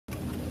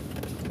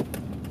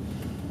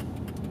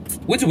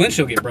When's the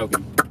windshield get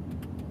broken?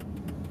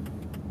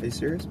 Are you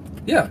serious?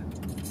 Yeah.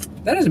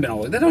 That hasn't been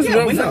always. That hasn't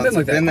been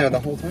like that. Been there the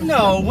whole time.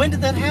 No, when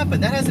did that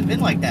happen? That hasn't been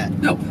like that.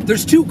 No,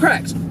 there's 2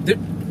 cracks.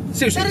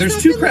 Seriously,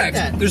 there's 2 cracks.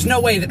 Like there's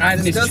no way that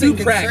I've missed 2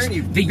 cracks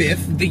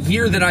the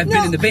year that I've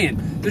been in the band.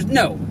 There's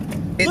no.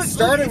 It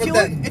started with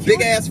that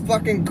big ass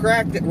fucking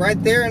crack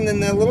right there, and then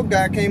the little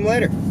guy came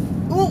later.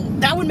 Well,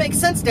 that would make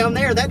sense down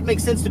there. That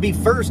makes sense to be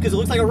first because it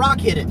looks like a rock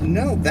hit it.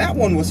 No, that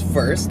one was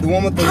first. The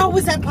one with the. How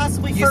was that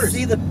possibly first? You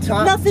see the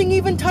top. Nothing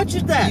even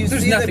touches that.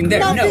 There's nothing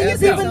there. Nothing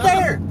is even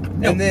there.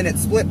 And then it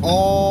split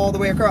all the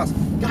way across.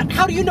 God,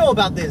 how do you know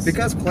about this?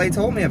 Because Clay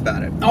told me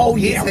about it. Oh,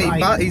 yeah,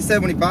 right. He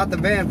said when he bought the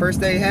van, first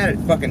day he had it,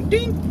 fucking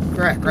ding,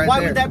 crack right there. Why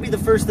would that be the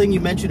first thing you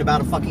mentioned about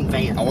a fucking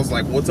van? I was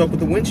like, what's up with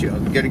the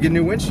windshield? You gotta get a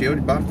new windshield.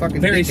 He bought a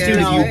fucking very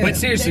stupid of you, but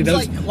seriously,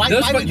 those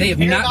they have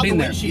not been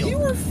there. You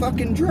were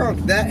fucking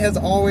drunk. That has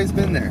always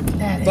been there.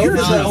 That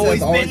has always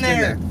been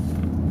there.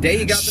 Day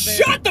you got the van.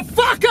 Shut the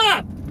fuck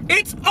up!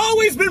 It's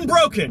always been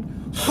broken.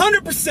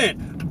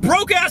 100%.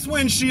 Broke ass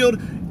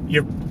windshield.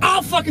 You're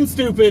all fucking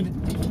stupid.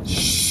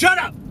 Shut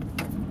up!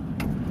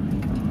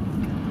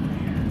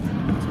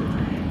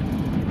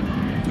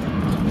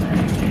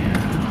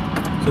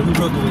 So who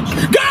broke the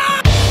windshield? Go!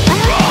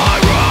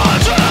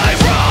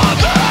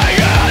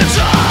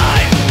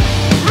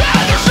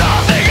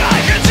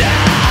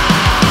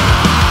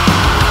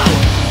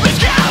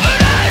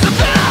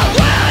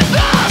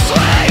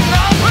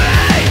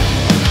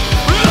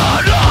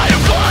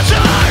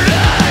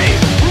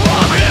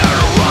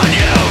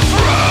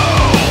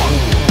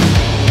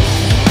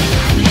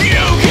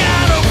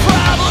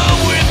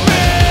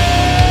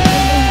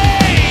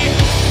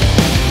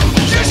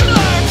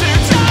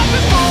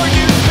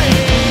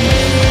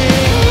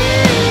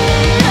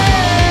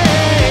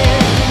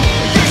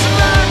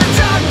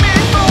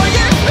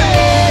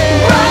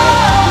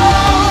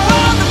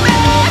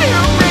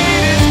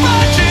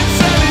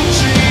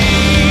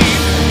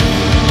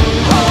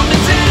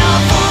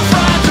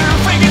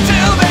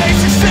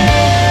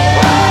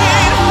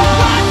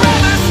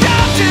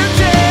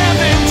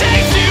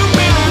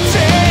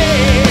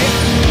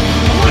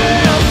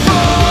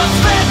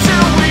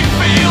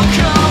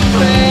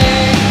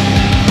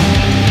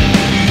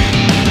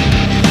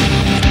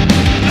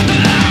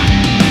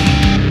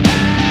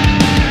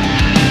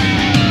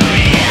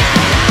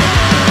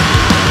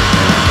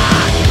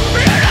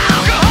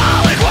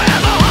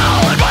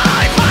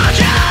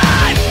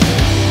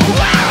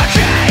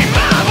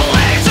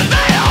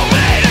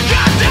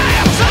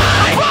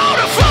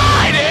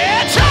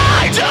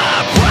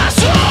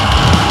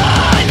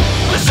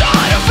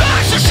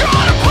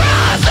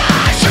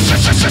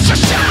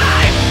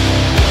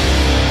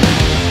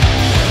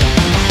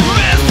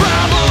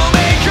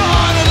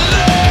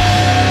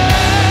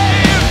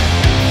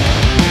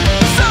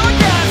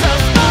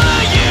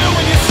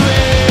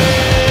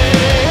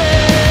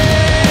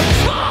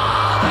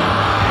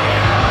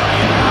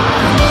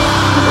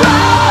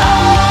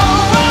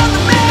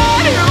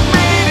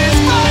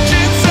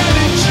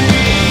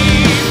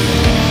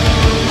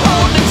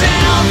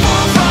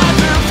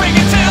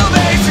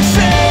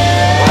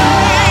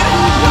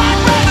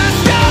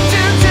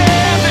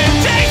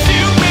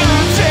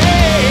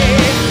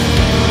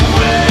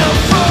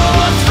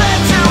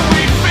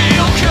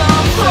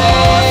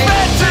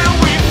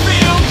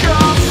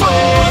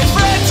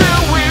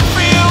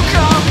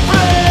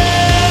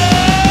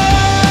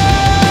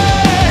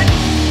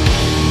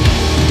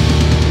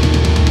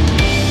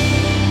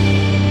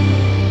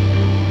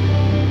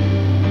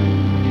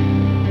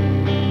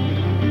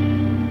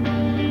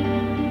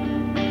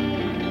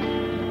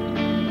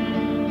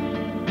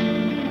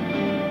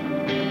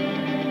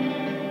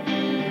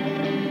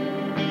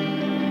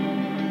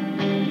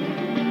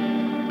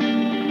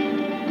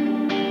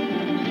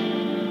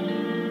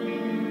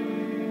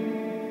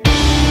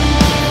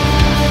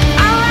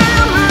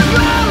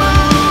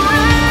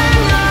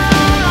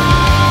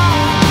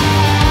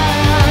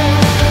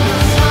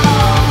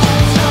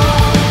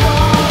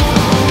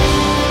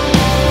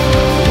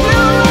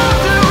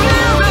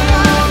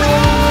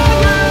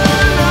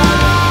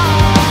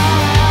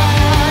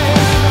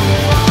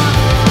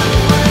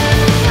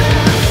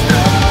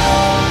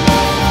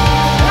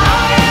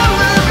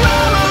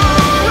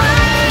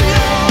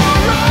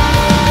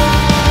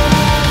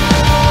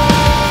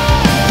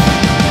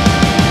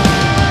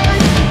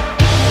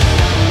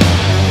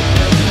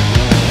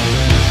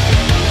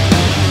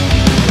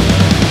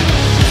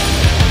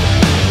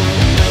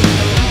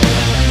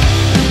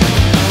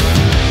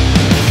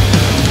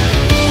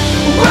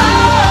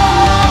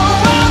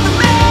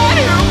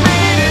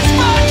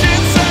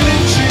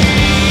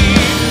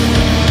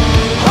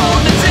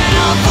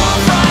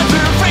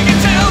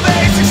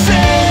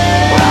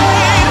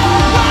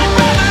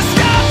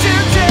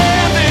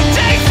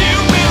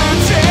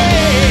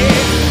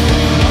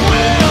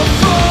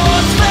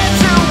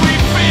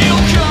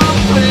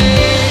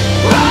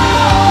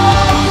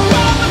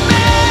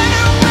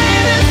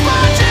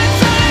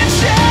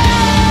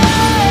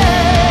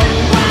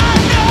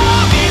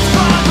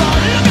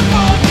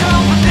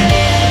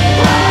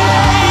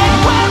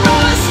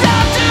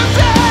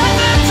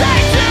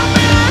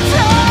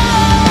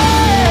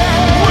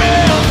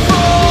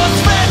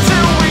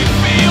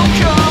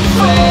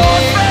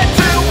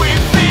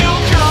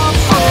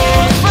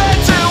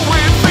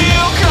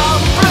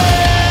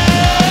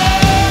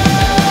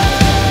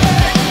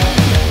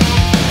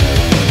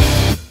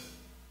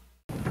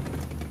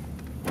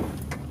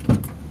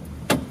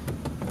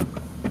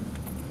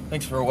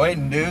 Thanks for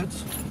waiting,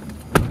 dudes.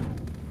 What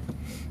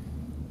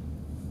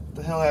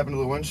the hell happened to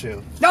the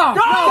windshield? No!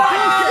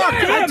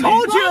 I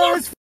told you it was